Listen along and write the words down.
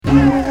Hello,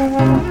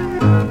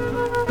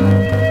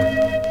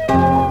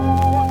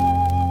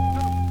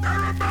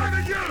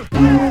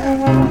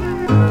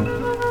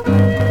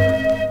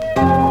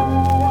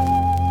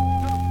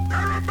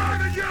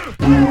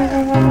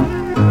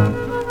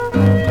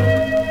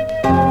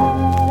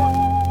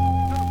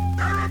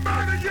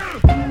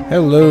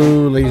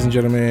 ladies and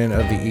gentlemen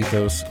of the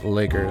Ethos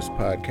Lakers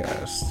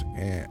podcast,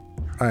 and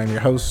I'm your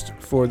host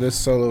for this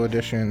solo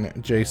edition,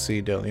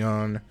 JC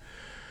DeLeon,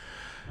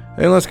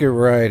 and let's get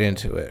right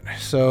into it.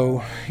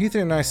 So,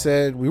 Ethan and I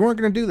said we weren't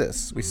going to do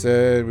this. We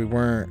said we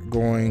weren't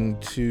going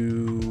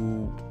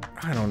to,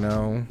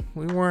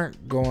 we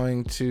weren't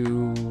going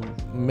to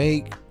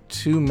make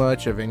too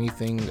much of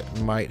anything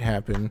that might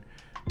happen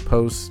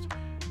post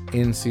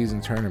in-season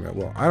tournament.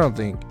 Well, I don't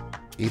think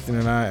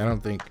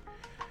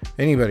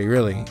anybody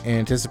really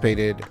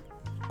anticipated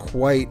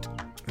quite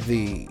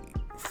the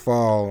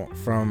fall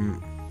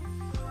from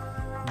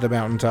the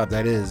mountaintop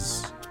that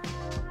is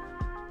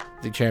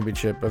the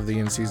championship of the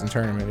in-season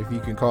tournament, if you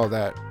can call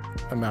that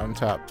a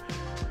mountaintop.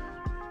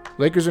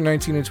 Lakers are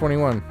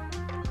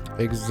 19-21,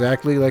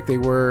 exactly like they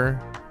were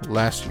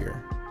last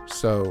year.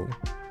 So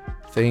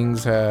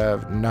things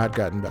have not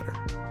gotten better.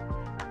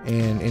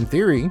 And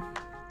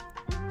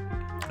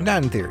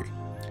not in theory,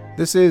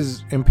 this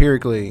is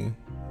empirically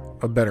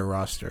a better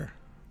roster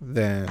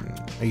than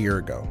a year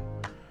ago.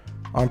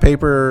 On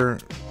paper,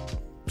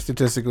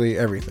 statistically,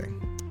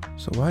 everything.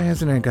 So why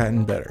hasn't it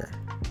gotten better?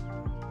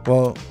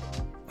 Well,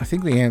 I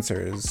think the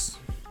answer is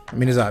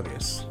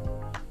obvious.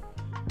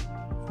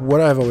 What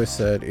I've always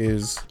said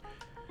is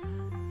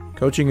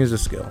coaching is a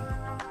skill.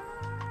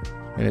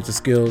 And it's a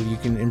skill you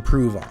can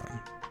improve on.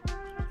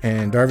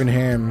 And Darvin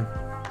Ham,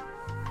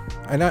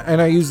 and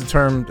I use the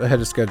term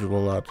ahead of schedule a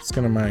lot. It's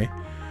kind of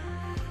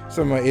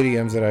some of my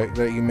idioms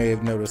that you may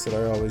have noticed that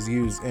I always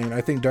use. And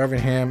I think Darvin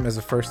Ham, as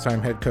a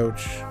first-time head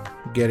coach,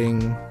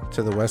 getting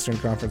to the Western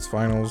Conference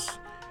Finals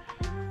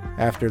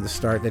after the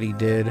start that he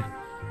did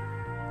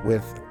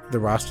with the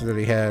roster that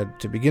he had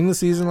to begin the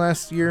season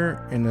last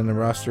year, and then the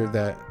roster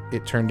that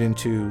it turned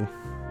into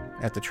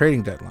at the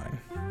trading deadline.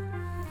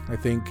 I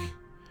think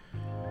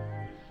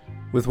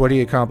with what he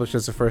accomplished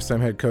as a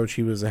first-time head coach,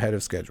 he was ahead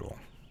of schedule,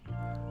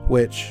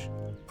 which,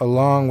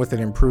 along with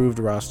an improved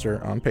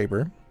roster on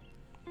paper,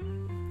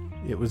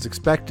 it was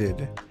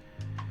expected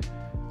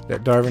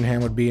that Darvin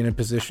Ham would be in a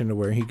position to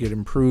where he could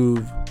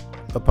improve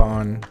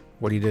upon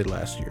what he did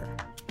last year.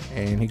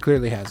 And he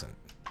clearly hasn't.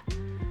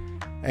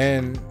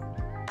 And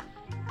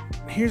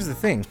here's the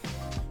thing.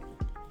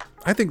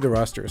 I think the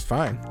roster is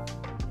fine.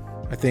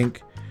 I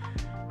think,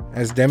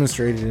 as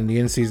demonstrated in the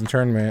in-season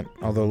tournament,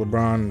 although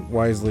LeBron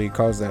wisely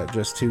calls that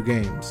just 2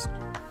 games,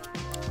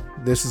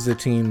 this is a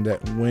team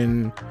that,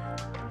 when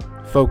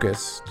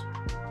focused,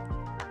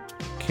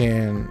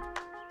 can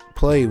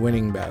play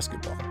winning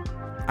basketball.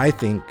 I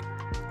think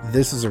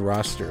this is a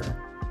roster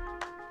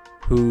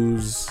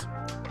whose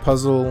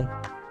puzzle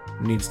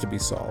needs to be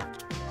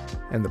solved.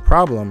 And the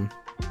problem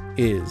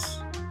is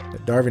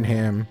that Darvin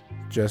Ham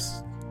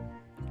just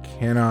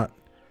cannot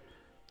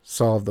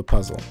solve the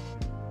puzzle.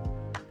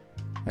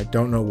 I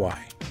don't know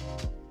why.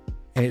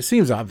 And it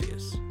seems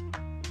obvious.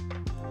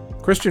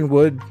 Christian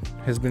Wood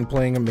has been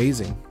playing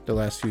amazing the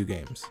last few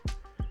games.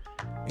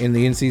 In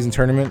the in-season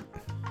tournament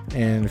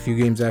and a few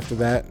games after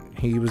that,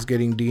 he was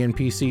getting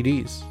DNP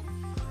CDs.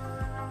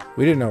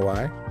 We didn't know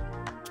why.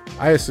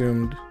 I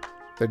assumed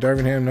that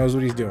Darvin Ham knows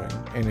what he's doing.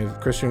 And if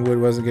Christian Wood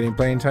wasn't getting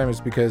playing time,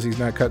 it's because he's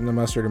not cutting the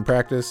mustard in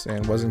practice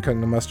and wasn't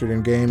cutting the mustard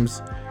in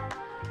games.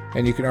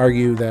 And you can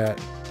argue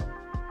that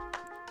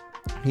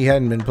he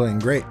hadn't been playing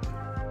great.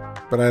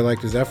 But I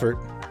liked his effort.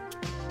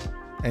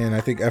 And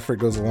I think effort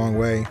goes a long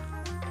way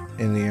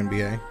in the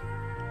NBA.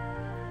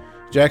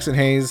 Jackson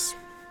Hayes.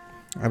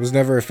 I was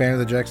never a fan of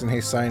the Jackson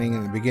Hayes signing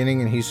in the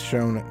beginning, and he's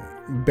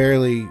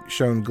barely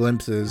shown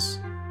glimpses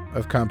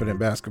of competent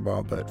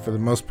basketball. But for the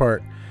most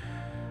part,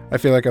 I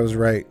feel like I was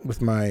right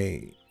with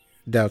my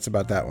doubts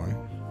about that one.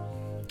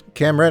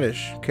 Cam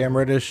Reddish. Cam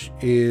Reddish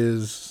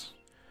is,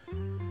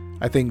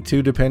 I think,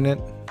 too dependent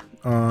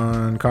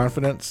on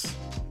confidence.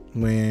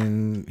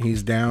 When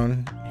he's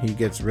down, he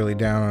gets really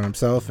down on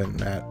himself, and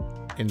that,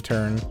 in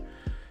turn,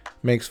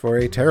 makes for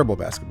a terrible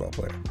basketball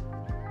player.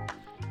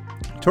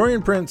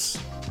 Taurean Prince,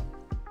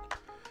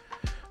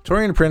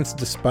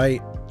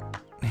 despite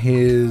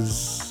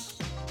his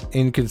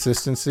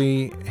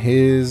inconsistency,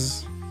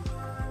 his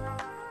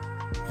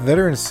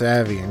veteran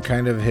savvy, and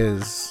kind of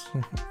his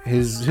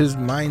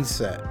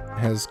mindset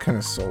has kind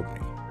of sold me.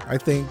 I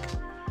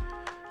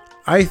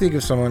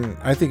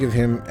think of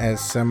him as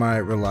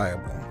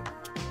semi-reliable,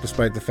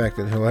 despite the fact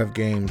that he'll have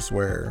games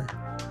where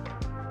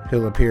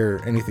he'll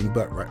appear anything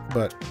but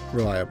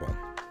reliable,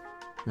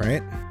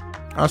 right?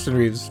 Austin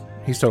Reeves,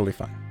 he's totally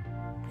fine.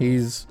 He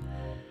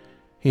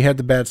had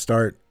the bad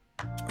start.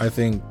 I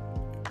think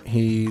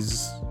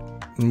he's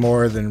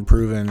more than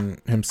proven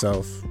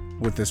himself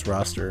with this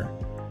roster.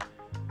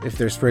 If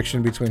there's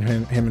friction between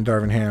him and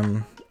Darvin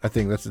Ham, I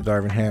think that's a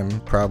Darvin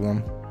Ham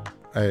problem.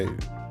 A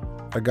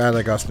guy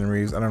like Austin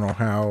Reeves, I don't know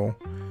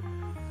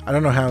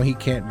how he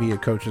can't be a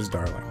coach's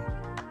darling.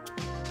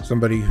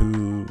 somebody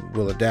who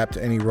will adapt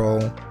to any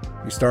role.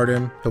 You start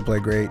him, he'll play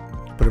great.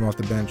 Put him off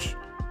the bench,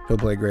 he'll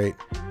play great.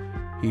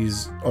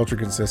 He's ultra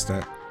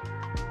consistent.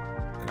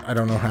 I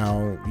don't know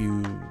how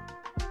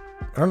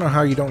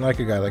you don't like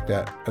a guy like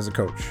that as a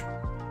coach.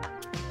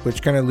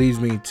 Which kind of leads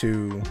me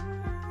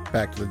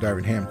back to the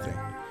Darvin Ham thing.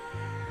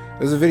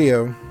 There's a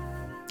video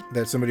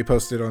that somebody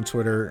posted on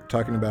Twitter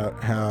talking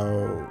about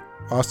how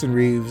Austin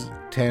Reeves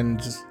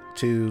tends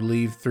to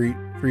leave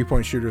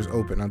three-point shooters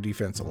open on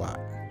defense a lot.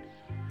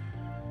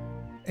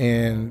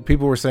 And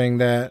people were saying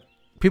that,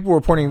 people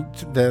were pointing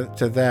to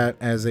that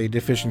as a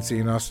deficiency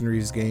in Austin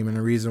Reeves' game and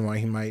a reason why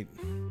he might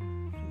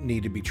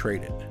need to be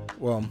traded.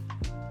 Well,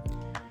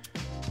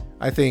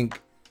 I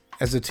think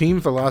as a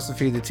team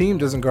philosophy, the team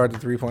doesn't guard the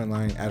three-point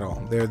line at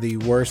all. They're the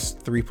worst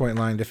three-point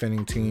line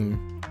defending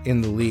team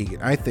in the league.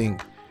 I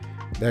think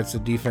that's a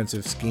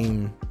defensive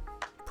scheme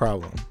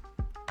problem,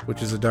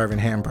 which is a Darvin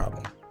Ham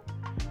problem.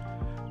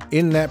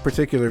 In that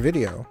particular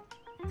video,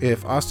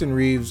 if Austin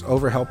Reeves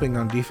overhelping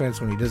on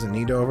defense when he doesn't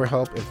need to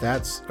overhelp, if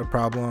that's a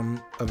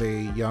problem of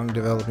a young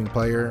developing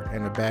player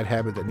and a bad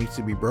habit that needs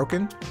to be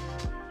broken,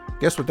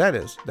 guess what that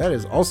is? That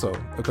is also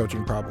a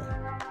coaching problem.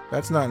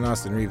 That's not an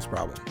Austin Reeves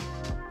problem.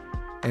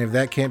 And if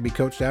that can't be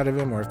coached out of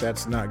him, or if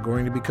that's not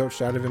going to be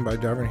coached out of him by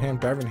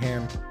Darvin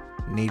Ham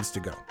needs to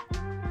go.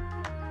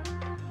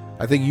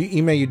 I think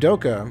Ime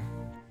Udoka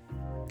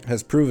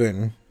has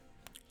proven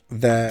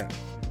that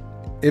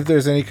if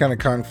there's any kind of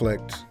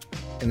conflict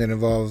and that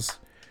involves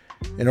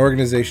an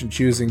organization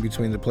choosing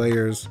between the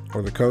players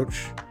or the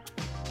coach,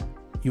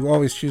 you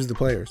always choose the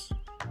players.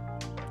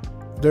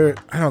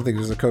 I don't think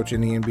there's a coach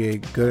in the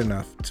NBA good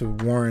enough to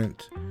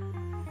warrant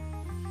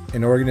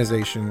an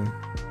organization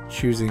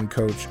choosing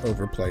coach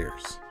over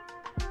players.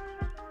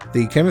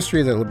 The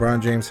chemistry that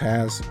LeBron James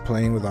has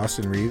playing with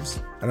Austin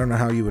Reeves, I don't know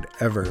how you would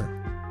ever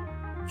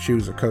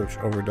choose a coach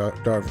over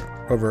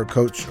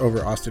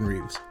over Austin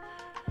Reeves.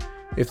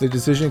 If the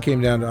decision came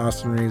down to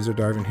Austin Reeves or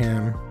Darvin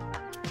Ham,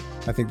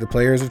 I think the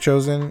players have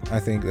chosen. I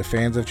think the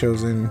fans have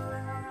chosen.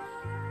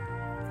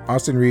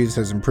 Austin Reeves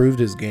has improved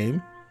his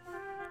game.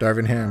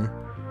 Darvin Ham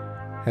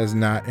has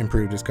not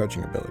improved his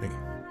coaching ability.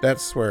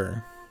 That's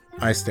where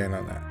I stand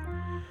on that.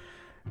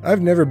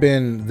 I've never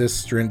been this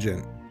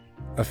stringent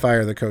a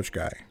fire the coach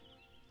guy.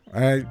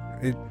 I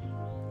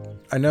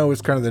know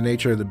it's kind of the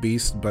nature of the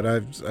beast, but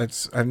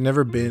I've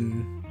never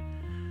been.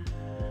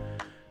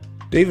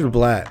 David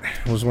Blatt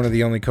was one of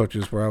the only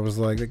coaches where I was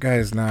like, that guy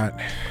is not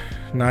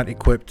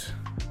equipped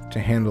to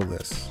handle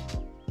this.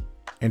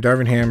 And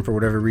Darvin Ham, for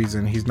whatever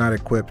reason, he's not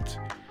equipped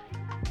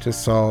to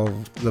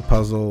solve the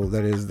puzzle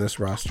that is this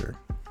roster.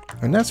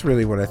 And that's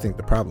really what I think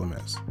the problem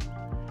is.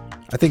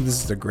 I think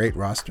this is a great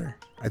roster.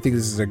 I think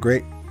this is a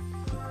great...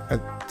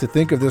 to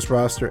think of this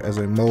roster as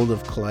a mold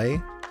of clay,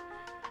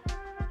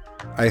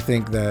 I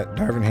think that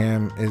Darvin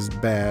Ham is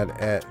bad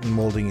at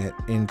molding it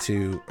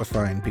into a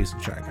fine piece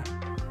of china.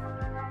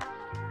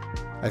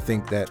 I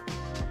think that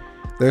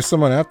there's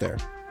someone out there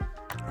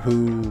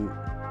who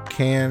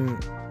can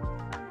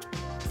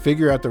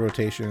figure out the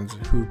rotations,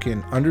 who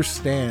can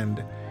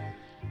understand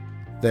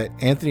that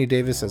Anthony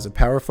Davis as a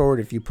power forward,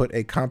 if you put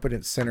a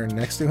competent center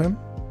next to him,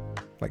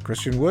 like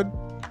Christian Wood,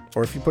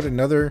 or if you put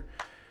another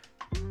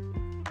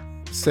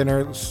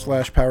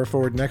center/power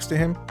forward next to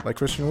him, like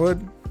Christian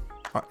Wood,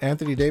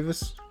 Anthony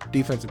Davis,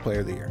 defensive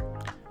player of the year.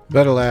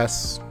 But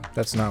alas,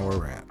 that's not where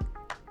we're at.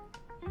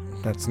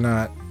 That's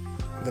not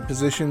the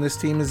position this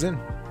team is in.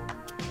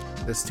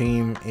 This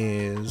team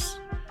is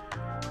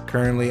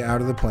currently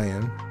out of the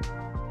play-in.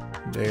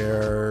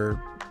 They're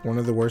one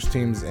of the worst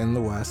teams in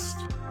the West.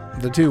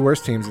 The two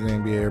worst teams in the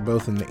NBA are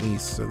both in the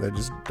East, so that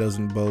just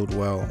doesn't bode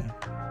well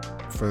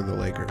for the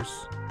Lakers.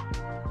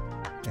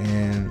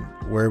 And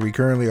where we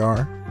currently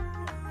are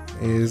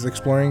is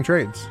exploring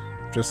trades,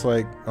 just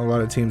like a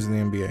lot of teams in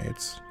the NBA.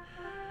 It's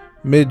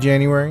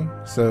mid-January,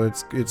 so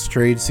it's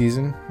trade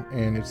season,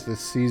 and it's the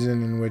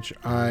season in which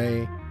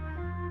I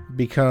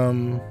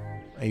become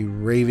a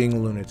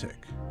raving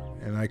lunatic,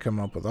 and I come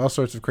up with all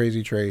sorts of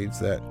crazy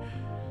trades that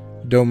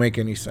don't make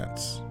any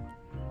sense.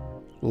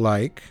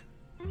 Like,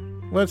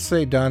 let's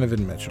say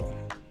Donovan Mitchell.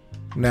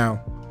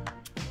 Now,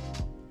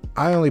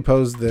 I only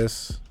posed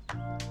this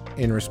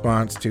in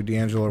response to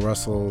D'Angelo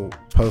Russell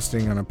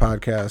posting on a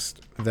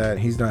podcast that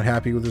he's not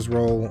happy with his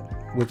role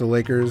with the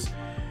Lakers.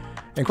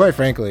 And quite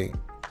frankly,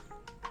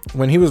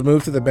 when he was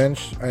moved to the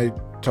bench, I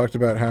talked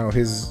about how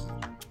his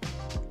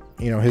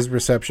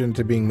reception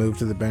to being moved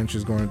to the bench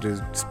is going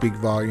to speak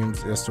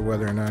volumes as to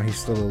whether or not he's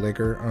still a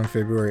Laker on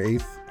February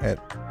 8th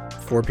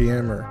at 4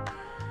 p.m. or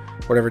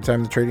whatever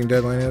time the trading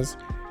deadline is.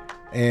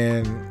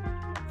 And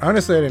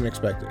honestly, I didn't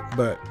expect it,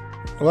 but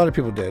a lot of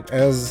people did,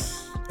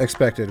 as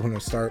expected when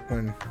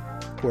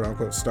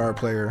quote-unquote star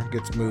player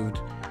gets moved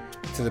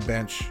to the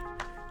bench.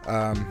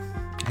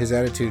 His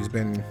attitude has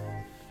been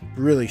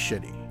really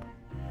shitty.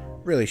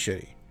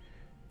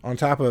 On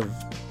top of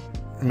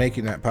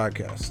making that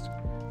podcast,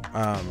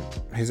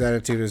 his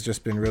attitude has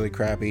just been really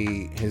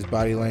crappy. His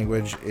body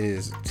language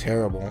is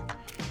terrible.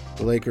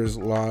 The Lakers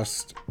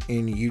lost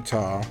in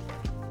Utah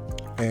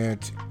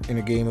and in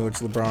a game in which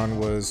LeBron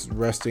was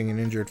resting an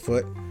injured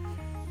foot,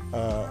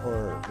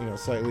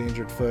 slightly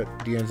injured foot,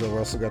 D'Angelo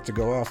Russell got to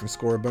go off and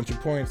score a bunch of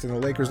points, and the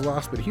Lakers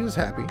lost, but he was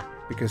happy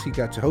because he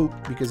got to hoop.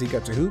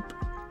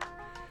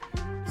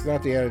 It's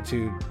not the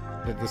attitude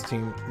that this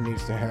team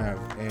needs to have,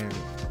 and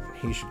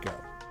he should go,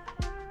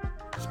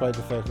 despite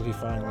the fact that he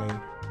finally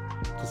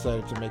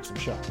decided to make some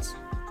shots.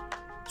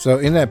 So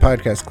in that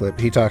podcast clip,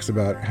 he talks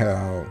about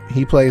how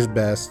he plays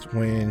best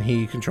when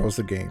he controls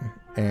the game,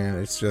 and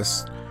it's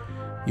just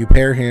you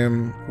pair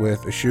him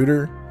with a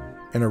shooter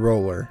and a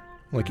roller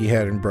like he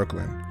had in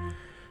Brooklyn.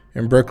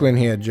 In Brooklyn,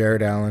 he had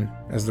Jared Allen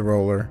as the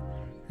roller,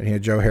 and he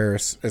had Joe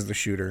Harris as the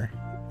shooter.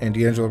 And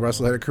D'Angelo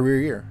Russell had a career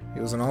year. He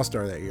was an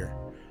all-star that year.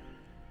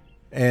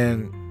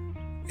 And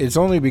it's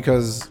only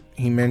because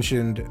he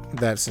mentioned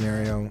that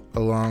scenario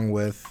along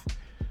with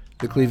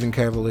the Cleveland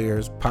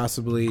Cavaliers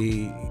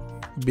possibly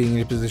being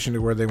in a position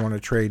to where they want to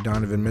trade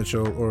Donovan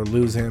Mitchell or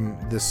lose him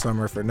this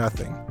summer for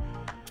nothing.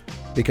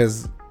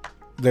 Because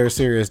there are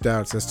serious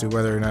doubts as to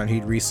whether or not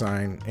he'd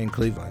re-sign in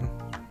Cleveland,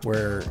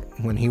 where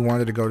when he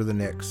wanted to go to the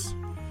Knicks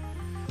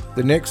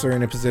are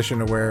in a position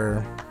to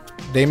where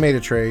they made a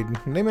trade,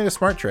 and they made a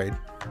smart trade.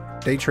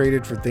 They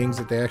traded for things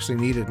that they actually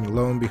needed, and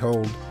lo and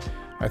behold,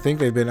 I think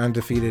they've been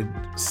undefeated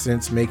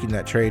since making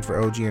that trade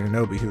for OG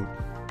Anunoby, who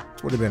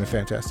would have been a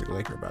fantastic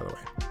Laker, by the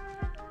way.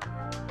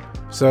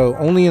 So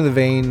only in the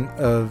vein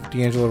of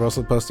D'Angelo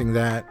Russell posting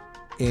that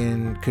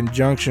in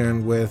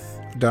conjunction with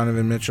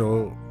Donovan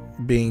Mitchell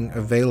being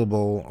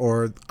available,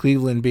 or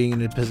Cleveland being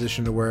in a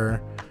position to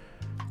where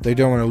they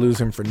don't want to lose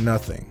him for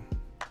nothing.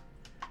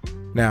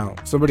 Now,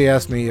 somebody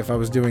asked me if I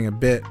was doing a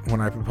bit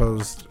when I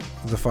proposed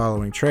the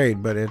following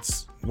trade, but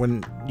it's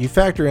when you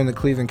factor in the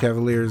Cleveland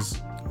Cavaliers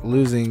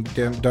losing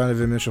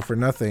Donovan Mitchell for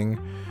nothing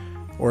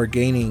or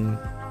gaining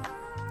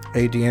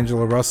a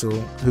D'Angelo Russell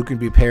who can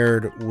be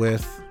paired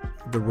with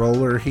the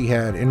roller he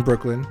had in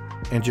Brooklyn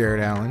and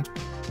Jared Allen,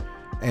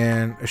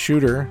 and a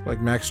shooter like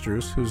Max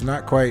Strus, who's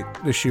not quite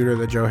the shooter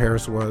that Joe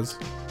Harris was,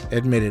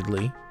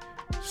 admittedly,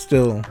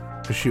 still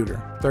a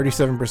shooter.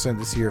 37%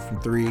 this year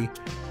from three.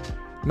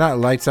 Not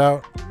lights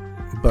out,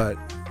 but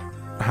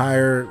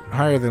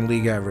higher than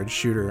league average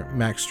shooter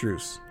Max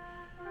Strus.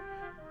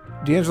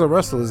 D'Angelo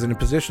Russell is in a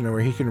position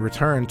where he can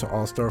return to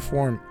all-star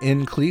form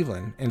in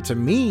Cleveland. And to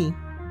me,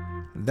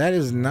 that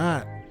is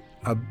not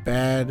a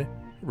bad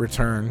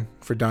return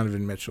for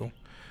Donovan Mitchell.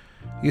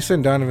 You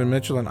send Donovan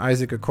Mitchell and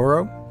Isaac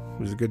Okoro,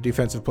 who's a good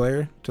defensive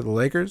player, to the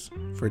Lakers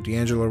for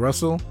D'Angelo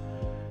Russell,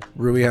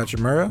 Rui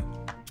Hachimura,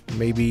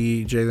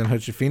 maybe Jalen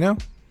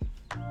Hood-Schifino.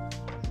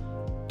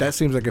 That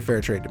seems like a fair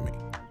trade to me.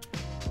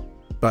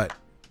 But,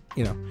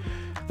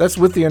 that's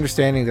with the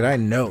understanding that I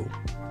know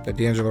that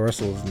D'Angelo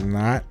Russell is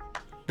not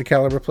the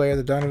caliber player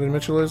that Donovan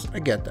Mitchell is. I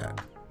get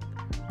that.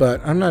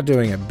 But I'm not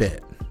doing a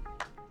bit.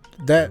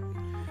 That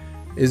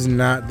is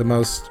not the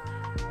most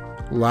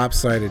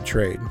lopsided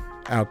trade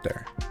out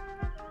there.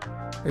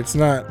 It's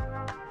not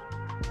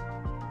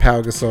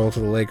Pau Gasol to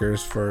the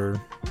Lakers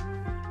for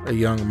a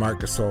young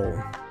Marc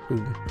Gasol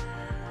who,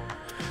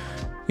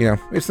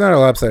 it's not a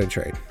lopsided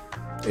trade.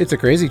 It's a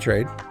crazy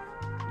trade.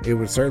 It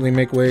would certainly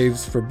make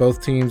waves for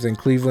both teams, and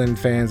Cleveland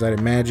fans, I'd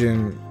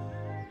imagine,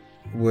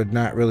 would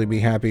not really be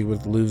happy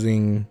with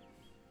losing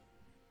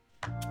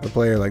a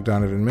player like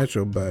Donovan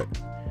Mitchell, but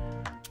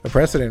a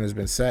precedent has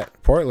been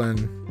set.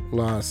 Portland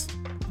lost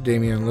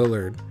Damian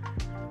Lillard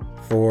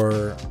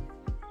for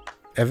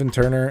Evan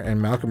Turner and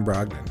Malcolm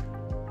Brogdon.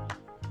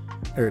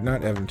 Or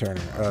not Evan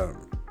Turner,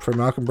 for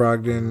Malcolm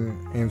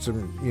Brogdon and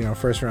some,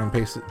 first round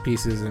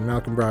pieces, and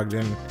Malcolm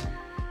Brogdon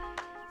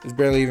is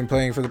barely even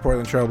playing for the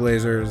Portland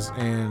Trailblazers,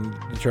 and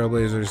the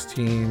Trailblazers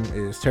team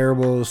is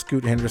terrible.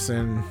 Scoot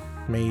Henderson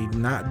may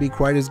not be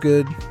quite as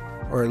good,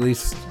 or at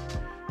least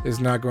is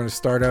not going to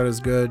start out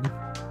as good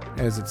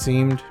as it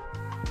seemed.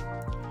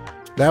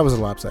 That was a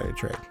lopsided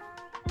trade.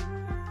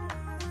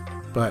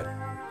 But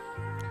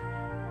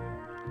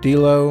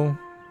D'Lo,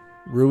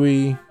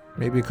 Rui,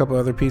 maybe a couple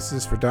other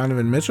pieces for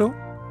Donovan Mitchell,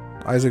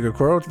 Isaac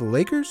Okoro to the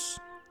Lakers,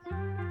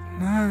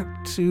 not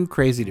too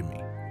crazy to me.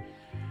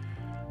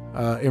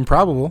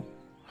 Improbable,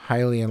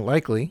 highly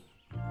unlikely,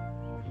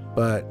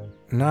 but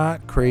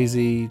not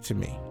crazy to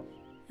me.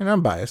 And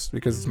I'm biased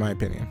because it's my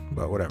opinion,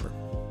 but whatever.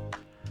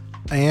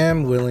 I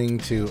am willing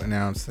to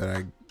announce that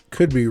I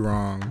could be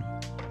wrong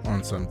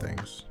on some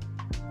things.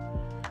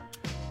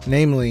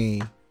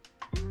 Namely,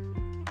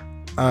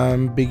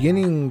 I'm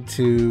beginning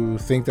to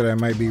think that I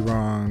might be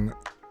wrong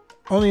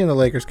only in the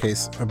Lakers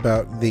case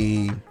about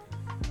the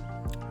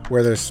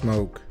where there's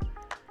smoke,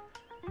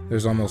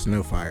 there's almost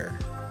no fire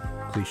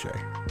cliche.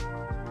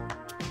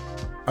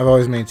 I've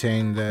always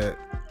maintained that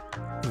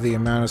the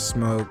amount of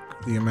smoke,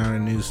 the amount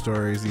of news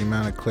stories, the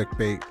amount of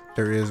clickbait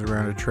there is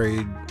around a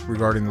trade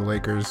regarding the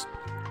Lakers,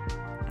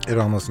 it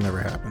almost never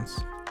happens.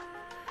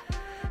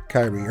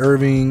 Kyrie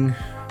Irving,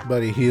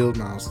 Buddy Hield,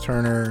 Miles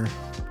Turner,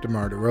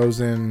 DeMar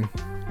DeRozan,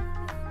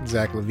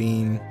 Zach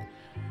LaVine.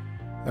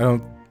 I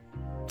don't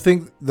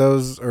think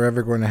those are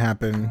ever going to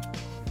happen,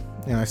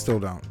 and I still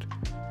don't.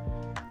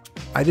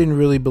 I didn't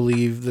really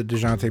believe the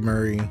DeJounte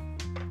Murray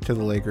to to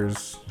the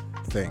Lakers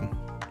thing,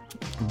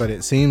 but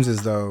it seems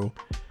as though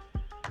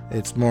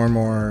it's more and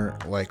more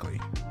likely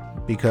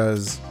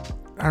because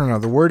I don't know,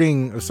 the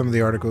wording of some of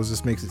the articles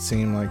just makes it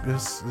seem like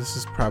this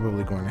is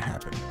probably going to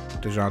happen.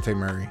 DeJounte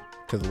Murray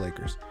to the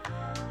Lakers.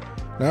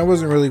 Now, I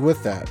wasn't really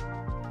with that.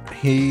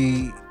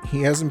 He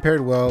hasn't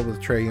paired well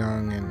with Trae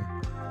Young, and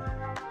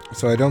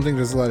so I don't think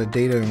there's a lot of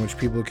data in which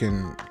people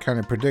can kind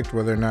of predict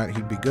whether or not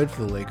he'd be good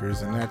for the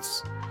Lakers, and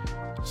that's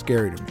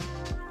scary to me.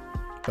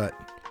 But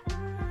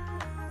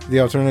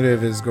the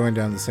alternative is going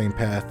down the same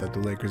path that the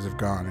Lakers have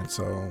gone, and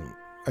so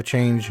a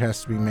change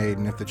has to be made,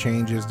 and if the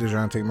change is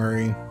DeJounte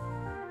Murray,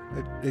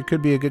 it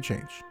could be a good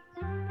change.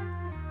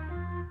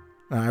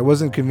 I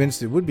wasn't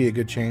convinced it would be a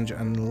good change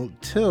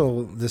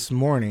until this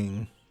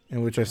morning,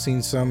 in which I've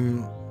seen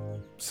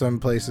some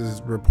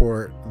places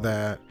report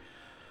that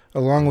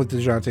along with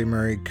DeJounte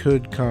Murray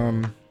could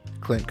come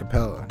Clint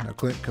Capella. Now,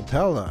 Clint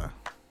Capella,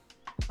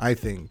 I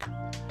think,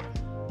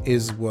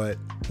 is what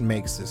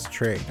makes this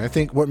trade. I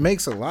think what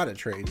makes a lot of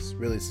trades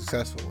really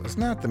successful is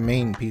not the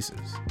main pieces.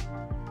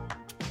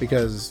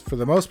 Because for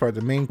the most part,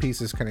 the main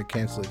pieces kind of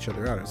cancel each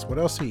other out. It's what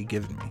else are you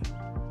giving me?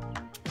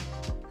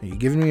 Are you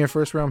giving me a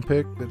first round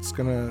pick that's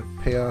going to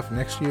pay off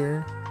next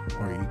year?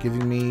 Or are you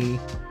giving me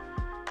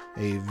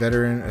a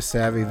veteran, a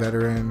savvy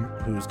veteran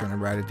who's going to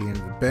ride at the end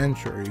of the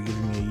bench? Or are you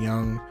giving me a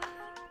young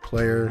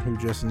player who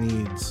just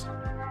needs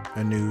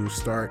a new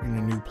start in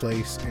a new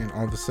place and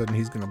all of a sudden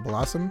he's going to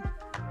blossom?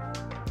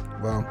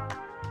 Well,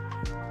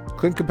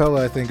 Clint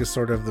Capella, I think, is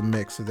sort of the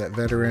mix of that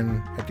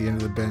veteran at the end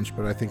of the bench,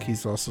 but I think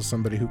he's also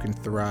somebody who can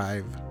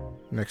thrive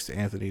next to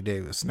Anthony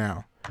Davis.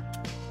 Now,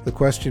 the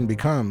question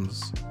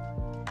becomes,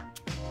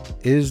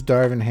 is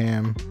Darvin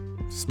Ham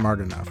smart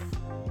enough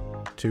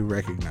to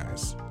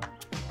recognize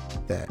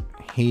that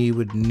he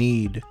would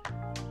need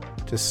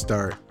to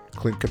start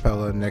Clint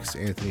Capella next to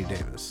Anthony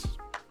Davis?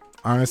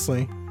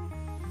 Honestly,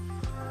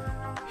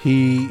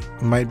 he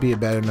might be a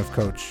bad enough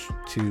coach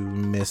to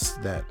miss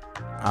that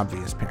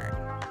obvious pairing.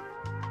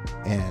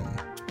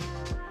 And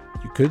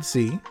you could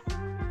see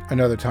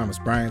another Thomas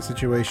Bryant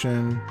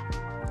situation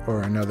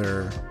or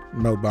another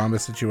Mo Bamba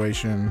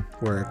situation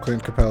where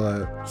Clint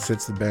Capella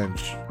sits the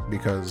bench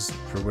because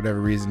for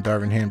whatever reason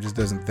Darvin Ham just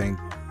doesn't think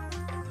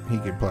he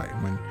could play.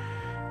 When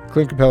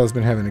Clint Capella's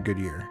been having a good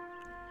year,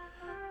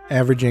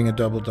 averaging a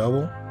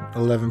double-double,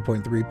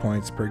 11.3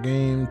 points per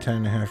game,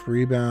 10.5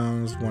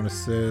 rebounds, 1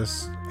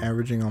 assist,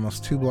 averaging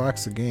almost 2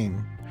 blocks a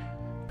game.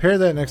 Pair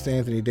that next to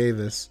Anthony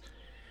Davis,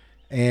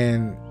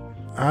 and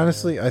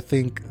honestly, I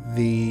think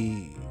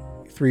the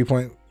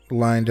 3-point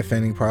line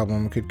defending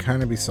problem could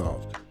kind of be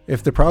solved.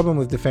 If the problem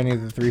with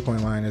defending the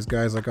 3-point line is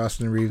guys like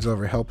Austin Reeves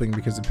over helping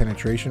because of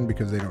penetration,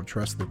 because they don't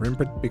trust the rim,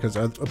 because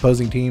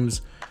opposing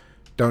teams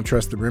don't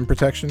trust the rim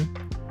protection,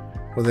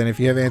 well then if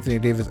you have Anthony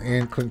Davis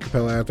and Clint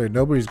Capella out there,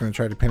 nobody's going to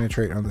try to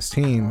penetrate on this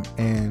team,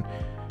 and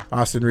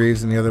Austin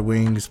Reeves and the other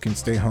wings can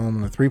stay home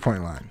on the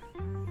 3-point line,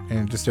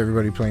 and just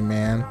everybody play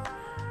man,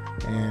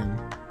 and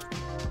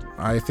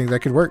I think that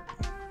could work.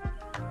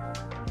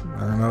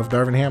 I don't know if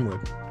Darvin Ham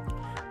would.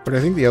 But I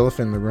think the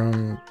elephant in the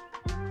room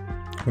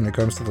when it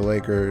comes to the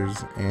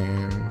Lakers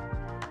and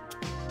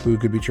who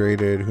could be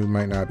traded, who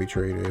might not be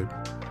traded.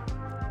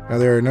 Now,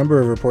 there are a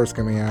number of reports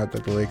coming out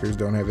that the Lakers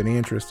don't have any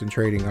interest in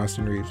trading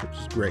Austin Reeves, which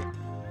is great.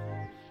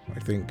 I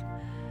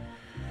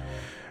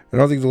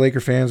don't think the Laker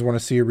fans want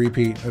to see a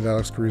repeat of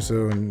Alex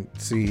Caruso and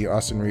see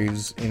Austin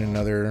Reeves in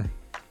another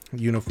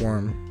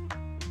uniform.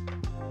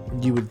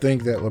 You would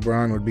think that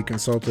LeBron would be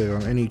consulted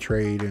on any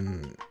trade,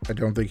 and I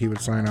don't think he would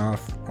sign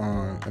off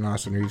on an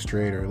Austin Reeves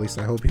trade, or at least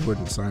I hope he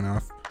wouldn't sign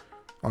off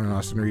on an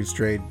Austin Reeves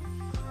trade.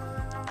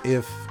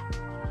 If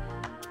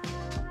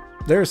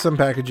there are some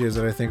packages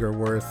that I think are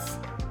worth,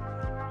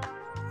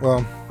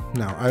 well,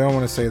 no, I don't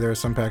want to say there are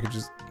some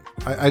packages.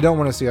 I don't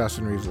want to see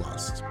Austin Reeves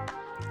lost.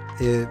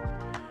 It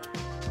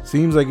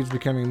seems like it's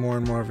becoming more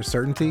and more of a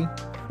certainty.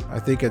 I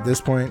think at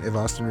this point, if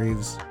Austin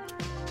Reeves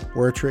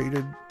were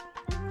traded,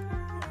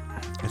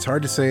 it's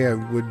hard to say I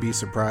would be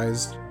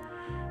surprised.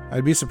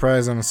 I'd be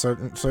surprised on a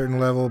certain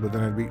level, but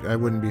then I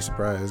wouldn't be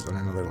surprised on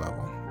another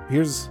level.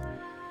 Here's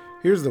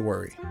the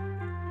worry,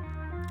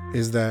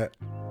 is that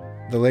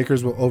the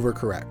Lakers will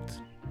overcorrect.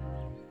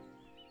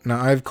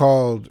 Now, I've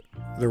called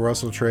the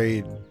Russell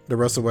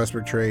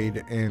Westbrook trade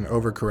an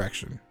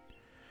overcorrection.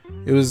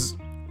 It was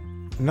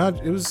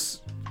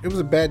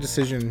a bad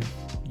decision,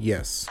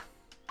 yes.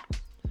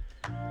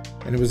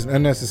 And it was an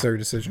unnecessary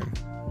decision,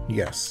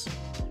 yes.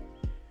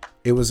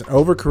 It was an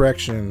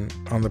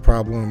overcorrection on the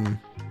problem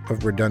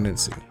of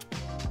redundancy.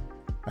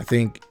 I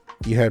think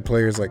you had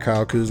players like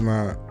Kyle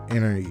Kuzma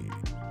in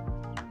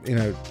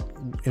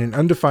an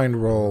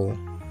undefined role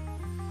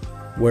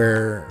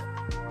where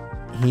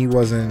he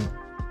wasn't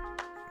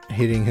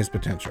hitting his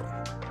potential.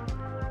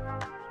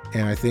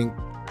 And I think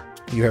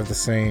you have the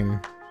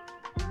same.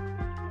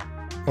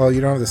 Well,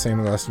 you don't have the same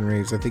with Austin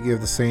Reeves. I think you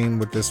have the same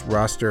with this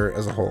roster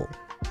as a whole.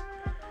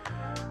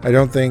 I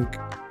don't think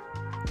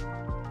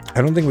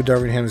what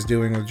Darvin Ham is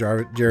doing with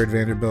Jared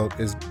Vanderbilt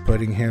is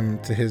putting him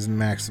to his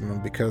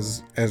maximum,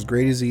 because as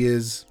great as he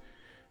is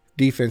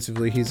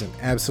defensively, he's an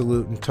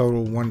absolute and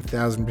total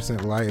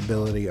 1,000%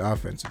 liability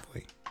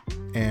offensively.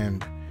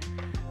 And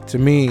to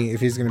me, if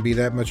he's going to be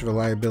that much of a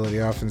liability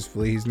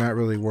offensively, he's not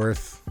really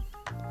worth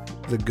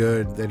the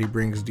good that he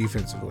brings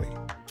defensively.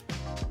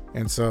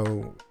 And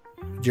so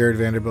Jared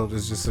Vanderbilt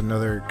is just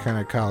another kind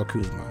of Kyle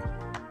Kuzma.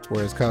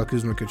 Whereas Kyle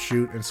Kuzma could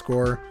shoot and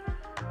score,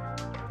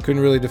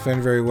 couldn't really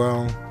defend very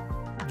well.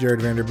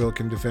 Jared Vanderbilt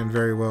can defend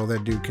very well.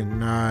 That dude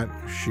cannot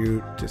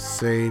shoot to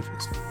save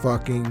his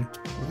fucking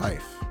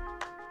life.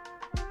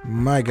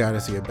 My God,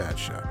 is he a bad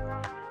shot.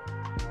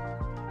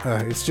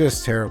 It's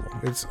just terrible.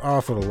 It's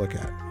awful to look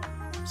at.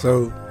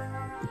 So,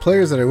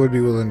 players that I would be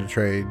willing to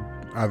trade,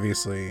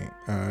 obviously,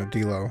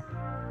 D'Lo.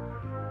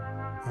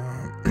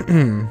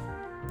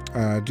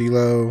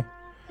 D'Lo,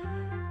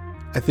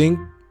 I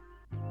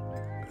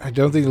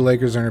don't think the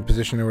Lakers are in a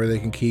position where they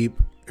can keep,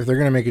 if they're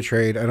going to make a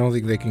trade, I don't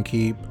think they can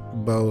keep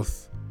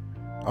both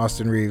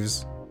Austin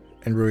Reeves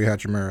and Rui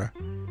Hachimura.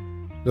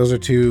 Those are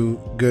two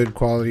good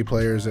quality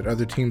players that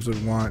other teams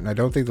would want, and I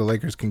don't think the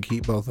Lakers can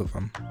keep both of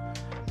them.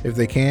 If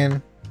they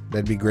can,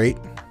 that'd be great.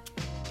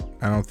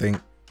 I don't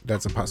think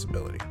that's a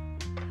possibility.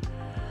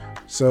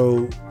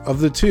 So,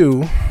 of the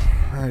two,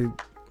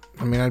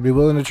 I'd be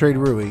willing to trade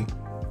Rui,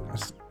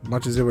 as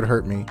much as it would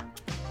hurt me.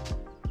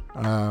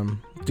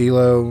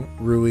 D'Lo,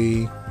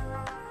 Rui,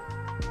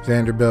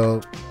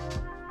 Vanderbilt,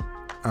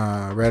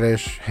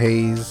 Reddish,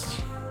 Hayes.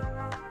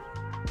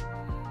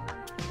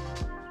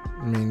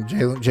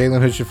 Jalen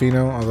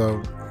Hood-Schifino, although,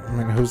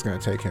 who's going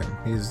to take him?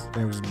 He was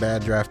a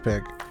bad draft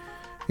pick.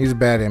 He's a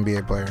bad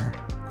NBA player.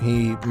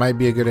 He might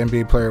be a good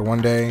NBA player one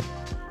day.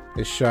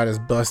 His shot is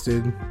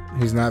busted.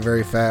 He's not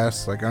very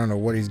fast. I don't know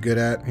what he's good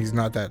at. He's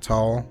not that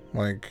tall.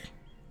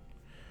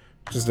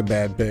 Just a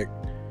bad pick.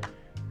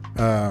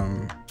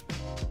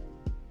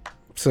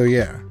 So,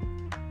 yeah.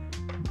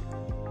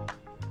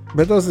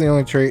 But those are the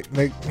only trade.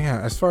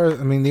 As far as,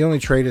 the only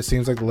trade it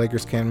seems like the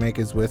Lakers can make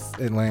is with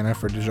Atlanta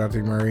for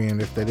DeJounte Murray.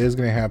 And if that is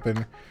going to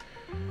happen,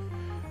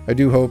 I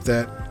do hope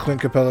that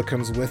Clint Capella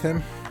comes with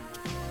him.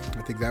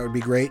 I think that would be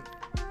great.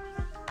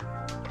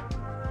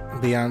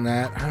 Beyond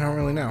that, I don't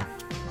really know.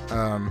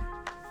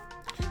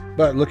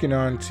 But looking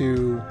on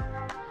to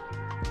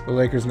the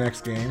Lakers'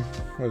 next game,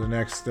 or the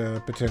next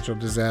potential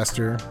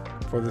disaster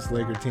for this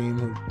Laker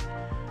team,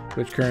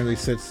 which currently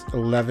sits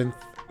 11th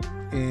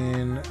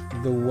in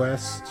the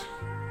West.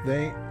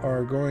 They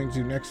are going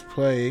to next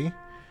play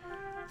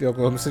the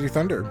Oklahoma City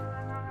Thunder,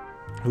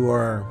 who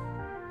are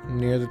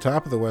near the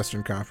top of the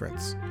Western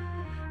Conference.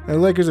 And the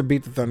Lakers have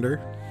beat the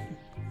Thunder.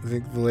 I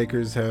think the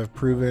Lakers have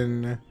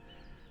proven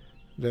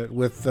that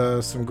with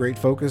some great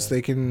focus,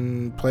 they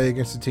can play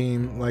against a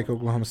team like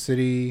Oklahoma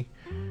City.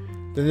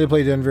 Then they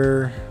play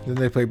Denver. Then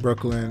they play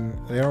Brooklyn.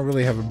 They don't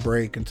really have a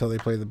break until they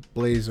play the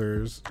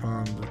Blazers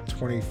on the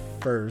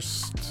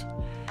 21st.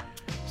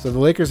 So the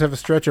Lakers have a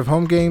stretch of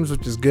home games,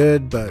 which is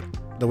good, but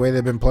the way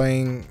they've been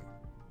playing,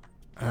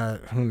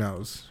 who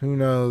knows? Who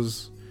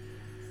knows?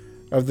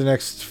 Of the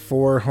next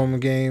 4 home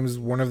games,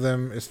 one of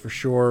them is for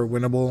sure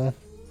winnable.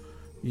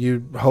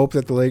 You hope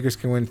that the Lakers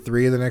can win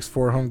 3 of the next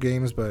 4 home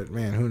games, but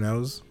man, who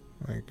knows?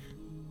 It's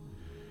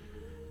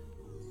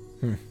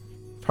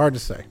hard to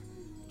say.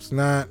 It's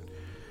not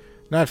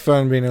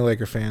fun being a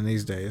Laker fan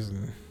these days,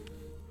 and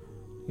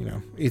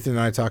Ethan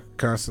and I talk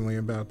constantly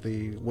about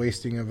the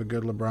wasting of a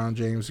good LeBron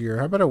James year.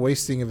 How about a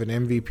wasting of an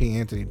MVP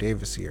Anthony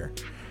Davis year?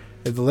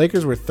 If the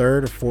Lakers were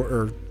 3rd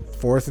or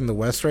 4th in the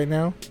West right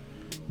now,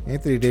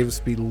 Anthony Davis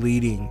would be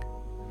leading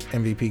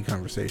MVP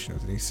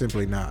conversations, and he's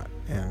simply not.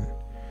 And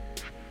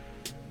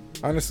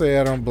honestly,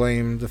 I don't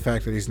blame the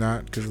fact that he's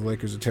not, because the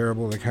Lakers are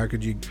terrible. How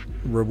could you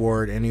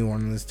reward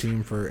anyone in this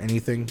team for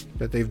anything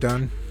that they've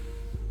done?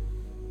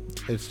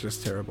 It's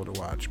just terrible to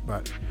watch.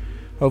 But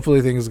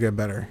hopefully things get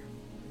better.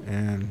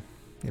 And,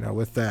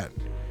 with that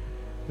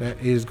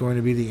is going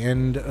to be the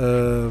end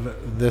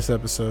of this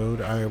episode.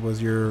 I was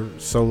your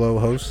solo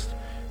host,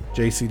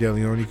 JC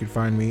DeLeon. You can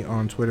find me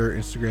on Twitter,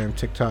 Instagram,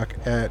 TikTok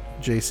at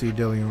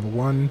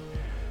JCDeLeon1.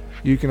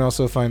 You can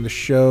also find the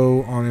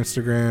show on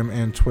Instagram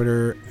and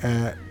Twitter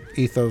at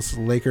Ethos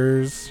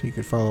Lakers. You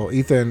can follow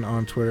Ethan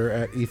on Twitter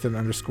at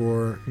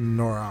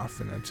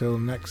Ethan_Noroff. And until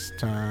next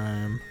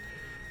time,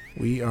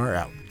 we are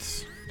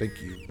out.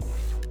 Thank you.